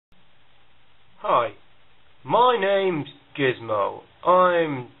Hi, my name's Gizmo.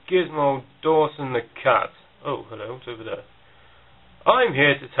 I'm Gizmo Dawson the cat. Oh, hello, it's over there. I'm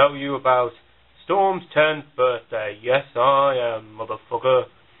here to tell you about Storm's 10th birthday. Yes, I am, motherfucker.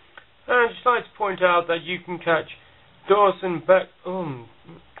 And I'd just like to point out that you can catch Dawson back... Oh,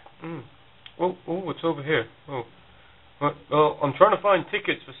 it's over here. Oh. Well, I'm trying to find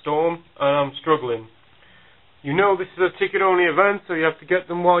tickets for Storm, and I'm struggling. You know this is a ticket-only event, so you have to get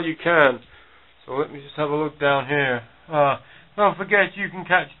them while you can. So let me just have a look down here. Don't forget you can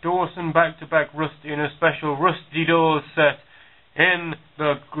catch Dawson back-to-back Rusty in a special Rusty Doors set in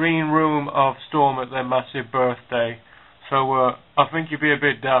the green room of Storm at their massive birthday. So I think you'd be a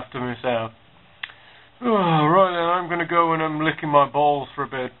bit daft to miss out. Right then, I'm going to go and I'm licking my balls for a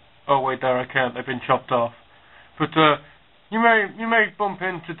bit. Oh wait, there I can't. They've been chopped off. But you may bump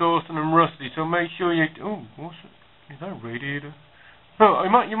into Dawson and Rusty, so make sure you... Oh, what's it? Is that a radiator? Oh,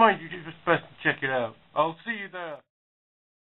 you might just best check it out. I'll see you there.